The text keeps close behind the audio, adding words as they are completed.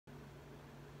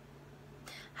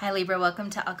Hi Libra,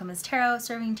 welcome to Alchemist Tarot,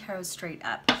 serving tarot straight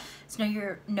up. So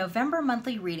your November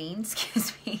monthly reading,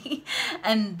 excuse me,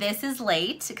 and this is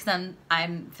late because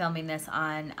I'm filming this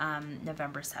on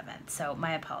November 7th, so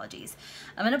my apologies.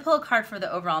 I'm going to pull a card for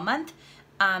the overall month,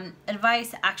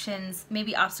 advice, actions,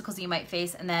 maybe obstacles you might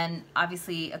face, and then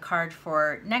obviously a card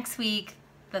for next week,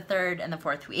 the third and the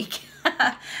fourth week.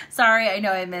 Sorry, I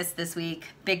know I missed this week,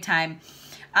 big time.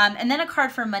 And then a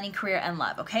card for money, career, and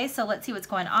love. Okay, so let's see what's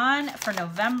going on for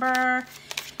November.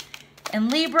 In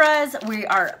Libras, we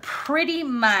are pretty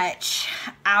much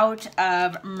out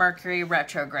of Mercury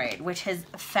retrograde, which is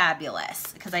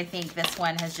fabulous because I think this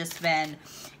one has just been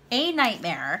a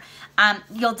nightmare.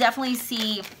 You'll definitely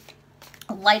see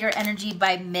lighter energy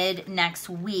by mid next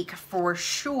week for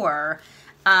sure.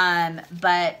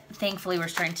 But thankfully we're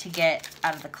starting to get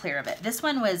out of the clear of it. This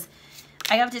one was,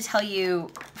 I have to tell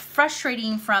you,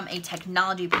 frustrating from a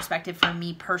technology perspective for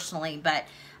me personally, but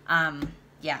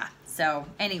yeah, so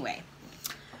anyway.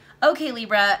 Okay,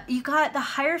 Libra, you got the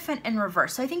Hierophant in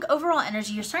reverse. So I think overall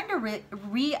energy, you're starting to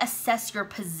reassess your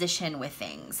position with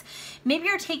things. Maybe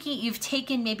you've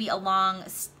taken maybe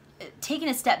taken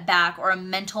a step back or a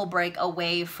mental break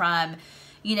away from,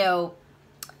 you know,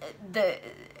 the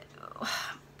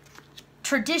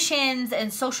traditions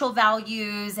and social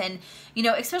values, and you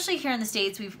know, especially here in the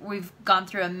States, we've gone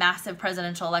through a massive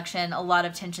presidential election. A lot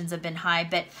of tensions have been high,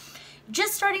 but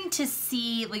just starting to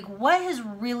see like what is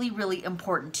really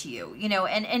important to you, you know,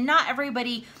 and not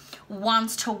everybody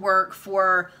wants to work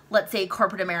for, let's say,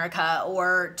 corporate America,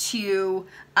 or to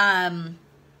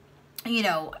you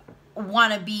know,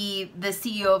 want to be the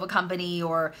CEO of a company,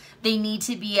 or they need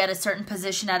to be at a certain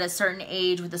position at a certain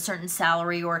age with a certain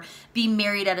salary, or be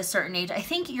married at a certain age. I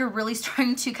think you're really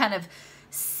starting to kind of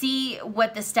see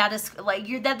what the status,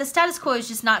 that the status quo is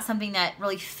just not something that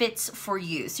really fits for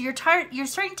you. So you're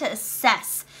starting to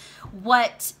assess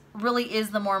what really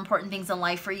is the more important things in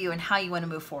life for you and how you want to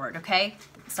move forward, okay?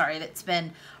 Sorry, that's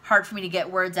been hard for me to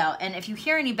get words out. And if you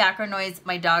hear any background noise,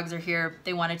 my dogs are here.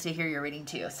 They wanted to hear your reading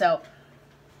too. So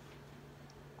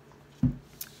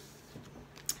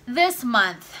this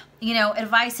month, you know,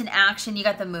 advice and action, you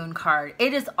got the Moon card.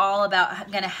 It is all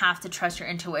about going to have to trust your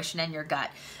intuition and your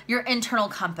gut, your internal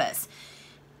compass.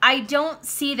 I don't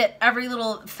see that every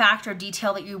little fact or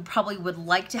detail that you probably would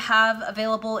like to have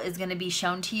available is going to be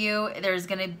shown to you.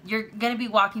 You're going to be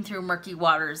walking through murky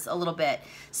waters a little bit.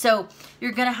 So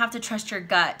you're going to have to trust your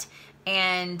gut,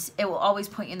 and it will always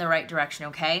point you in the right direction,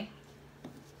 okay?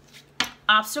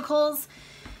 Obstacles.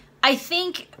 I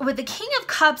think with the King of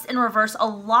Cups in reverse, a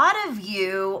lot of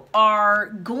you are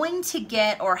going to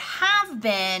get, or have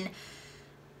been,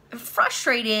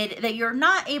 frustrated that you're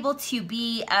not able to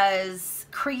be as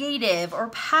creative or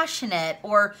passionate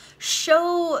or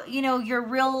show, you know, your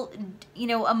real, you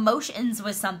know, emotions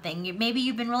with something. Maybe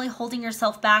you've been really holding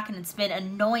yourself back and it's been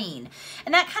annoying.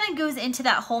 And that kind of goes into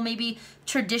that whole maybe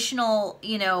traditional,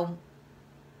 you know,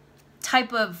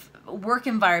 type of work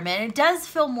environment. It does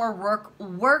feel more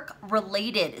work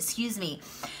related, excuse me.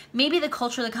 Maybe the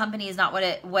culture of the company is not what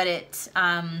it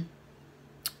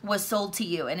was sold to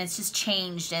you, and it's just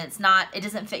changed, and it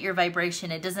doesn't fit your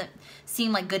vibration. It doesn't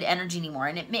seem like good energy anymore,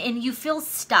 and you feel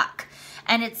stuck,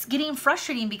 and it's getting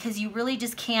frustrating because you really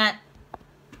just can't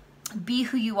be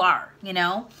who you are, you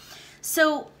know?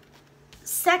 So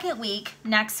second week,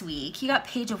 next week, you got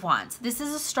Page of Wands. This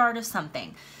is a start of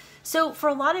something. So for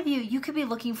a lot of you, you could be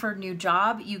looking for a new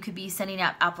job. You could be sending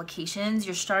out applications.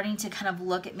 You're starting to kind of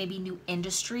look at maybe new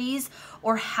industries,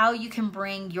 or how you can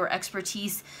bring your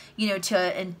expertise, you know, to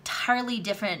an entirely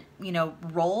different, you know,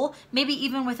 role, maybe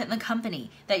even within the company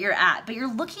that you're at. But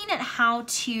you're looking at how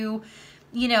to,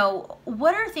 you know,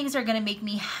 what are things that are going to make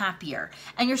me happier?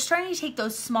 And you're starting to take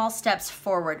those small steps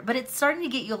forward, but it's starting to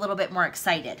get you a little bit more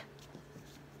excited.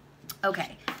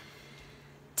 Okay.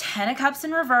 10 of Cups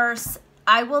in reverse.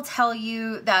 I will tell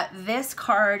you that this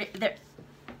card, that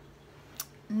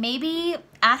maybe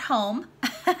at home,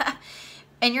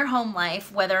 in your home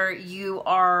life, whether you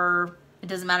are, it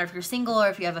doesn't matter if you're single or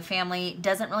if you have a family,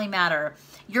 doesn't really matter.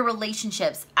 Your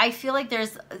relationships, I feel like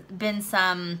there's been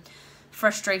some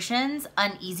frustrations,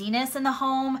 uneasiness in the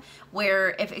home,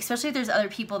 where especially if there's other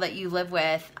people that you live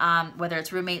with, whether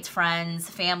it's roommates, friends,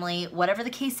 family, whatever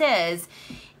the case is,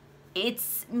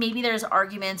 it's maybe there's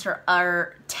arguments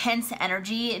or tense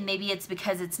energy, and maybe it's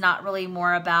because it's not really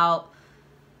more about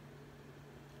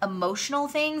emotional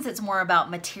things, it's more about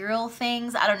material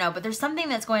things. I don't know, but there's something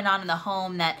that's going on in the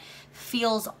home that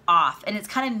feels off, and it's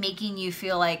kind of making you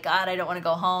feel like, God, I don't want to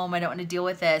go home, I don't want to deal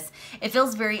with this. It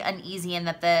feels very uneasy, and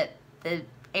that the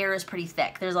air is pretty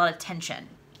thick. There's a lot of tension.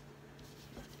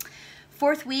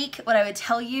 Fourth week, what I would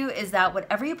tell you is that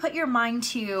whatever you put your mind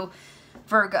to,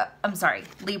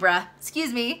 Libra,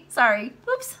 excuse me, sorry,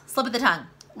 oops, slip of the tongue.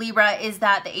 Libra, is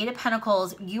that the Eight of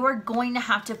Pentacles, you are going to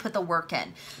have to put the work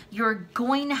in. You're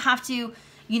going to have to,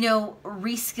 you know,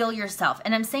 reskill yourself.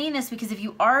 And I'm saying this because if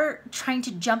you are trying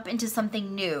to jump into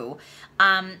something new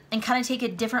and kind of take a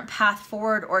different path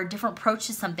forward or a different approach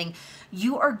to something,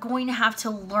 you are going to have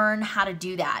to learn how to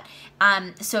do that.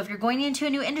 So if you're going into a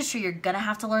new industry, you're going to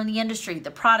have to learn the industry, the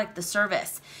product, the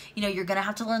service. You know, you're going to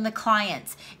have to learn the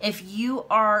clients. If you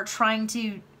are trying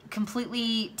to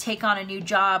completely take on a new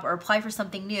job or apply for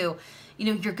something new, you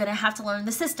know, you're going to have to learn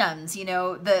the systems, you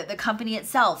know, the company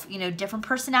itself, you know, different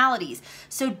personalities.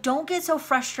 So don't get so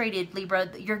frustrated, Libra.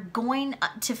 You're going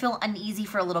to feel uneasy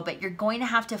for a little bit. You're going to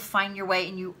have to find your way,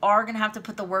 and you are going to have to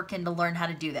put the work in to learn how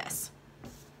to do this.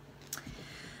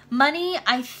 Money,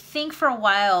 I think for a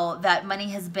while that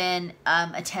money has been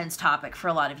a tense topic for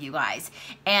a lot of you guys.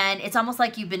 And it's almost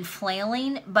like you've been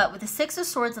flailing, but with the Six of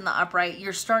Swords in the upright,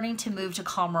 you're starting to move to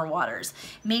calmer waters.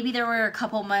 Maybe there were a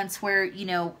couple months where, you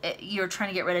know, you're trying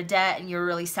to get rid of debt and you're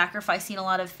really sacrificing a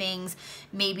lot of things.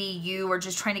 Maybe you were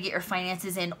just trying to get your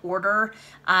finances in order.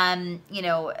 You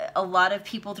know, a lot of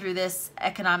people through this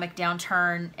economic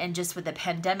downturn and just with the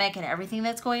pandemic and everything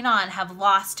that's going on have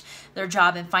lost their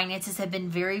job, and finances have been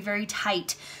very, very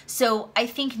tight. So I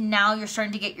think now you're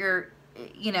starting to get your,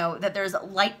 you know, that there's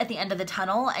light at the end of the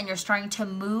tunnel, and you're starting to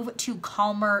move to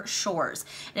calmer shores.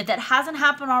 And if that hasn't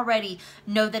happened already,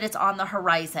 know that it's on the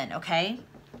horizon, okay?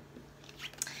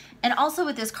 And also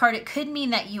with this card, it could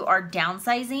mean that you are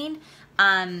downsizing.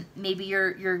 Maybe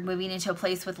you're moving into a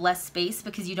place with less space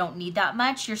because you don't need that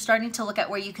much. You're starting to look at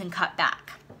where you can cut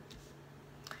back.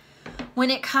 When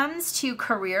it comes to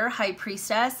career, High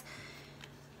Priestess,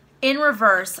 in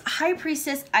reverse, High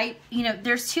Priestess, you know,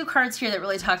 there's two cards here that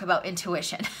really talk about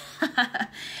intuition.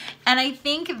 And I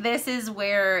think this is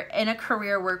where in a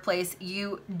career workplace,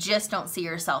 you just don't see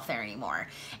yourself there anymore.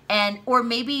 Or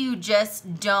maybe you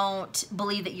just don't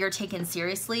believe that you're taken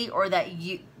seriously, or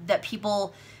that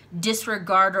people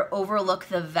disregard or overlook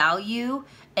the value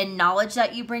and knowledge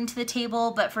that you bring to the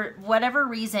table. But for whatever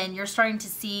reason, you're starting to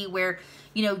see where,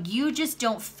 you know, you just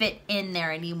don't fit in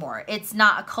there anymore. It's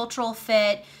not a cultural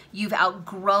fit. You've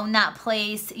outgrown that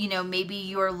place. You know, maybe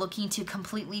you're looking to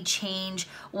completely change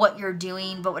what you're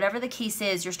doing, but whatever the case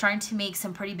is, you're starting to make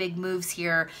some pretty big moves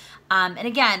here. And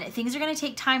again, things are going to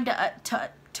take time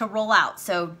to roll out.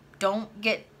 So don't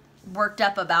get worked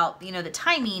up about, you know, the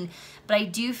timing, but I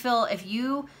do feel if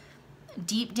you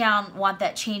deep down want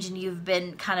that change and you've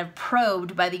been kind of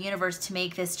probed by the universe to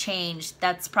make this change,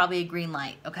 that's probably a green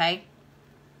light, okay?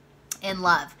 In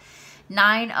love,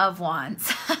 Nine of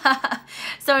Wands.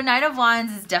 So Nine of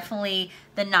Wands is definitely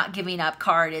the not giving up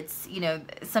card. It's, you know,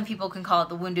 some people can call it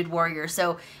the wounded warrior.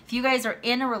 So if you guys are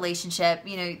in a relationship,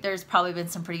 you know, there's probably been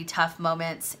some pretty tough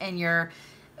moments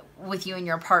with you and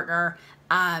your partner,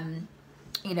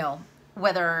 you know,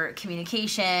 whether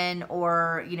communication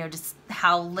or, you know, just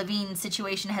how living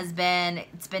situation has been.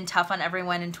 It's been tough on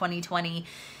everyone in 2020.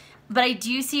 But I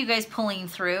do see you guys pulling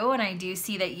through, and I do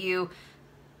see that you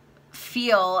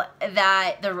feel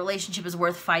that the relationship is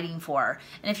worth fighting for.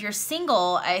 And if you're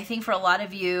single, I think for a lot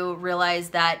of you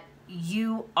realize that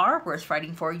you are worth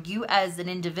fighting for, you as an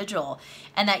individual,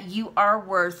 and that you are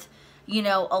worth, you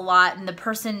know, a lot. And the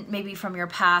person maybe from your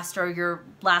past or your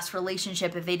last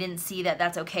relationship, if they didn't see that,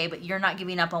 that's okay, but you're not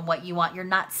giving up on what you want. You're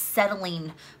not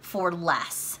settling for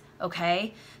less,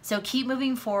 okay? So keep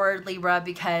moving forward, Libra,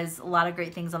 because a lot of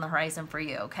great things on the horizon for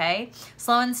you, okay?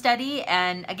 Slow and steady,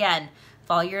 and again,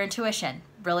 follow your intuition.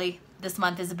 Really, this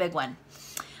month is a big one.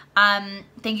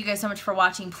 Thank you guys so much for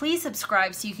watching. Please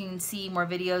subscribe so you can see more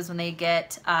videos when they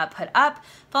get put up.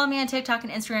 Follow me on TikTok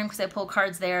and Instagram because I pull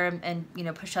cards there and you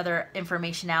know, push other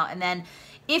information out. And then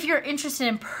if you're interested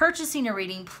in purchasing a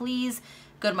reading, please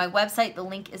go to my website. The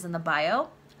link is in the bio.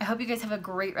 I hope you guys have a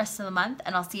great rest of the month,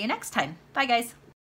 and I'll see you next time. Bye, guys.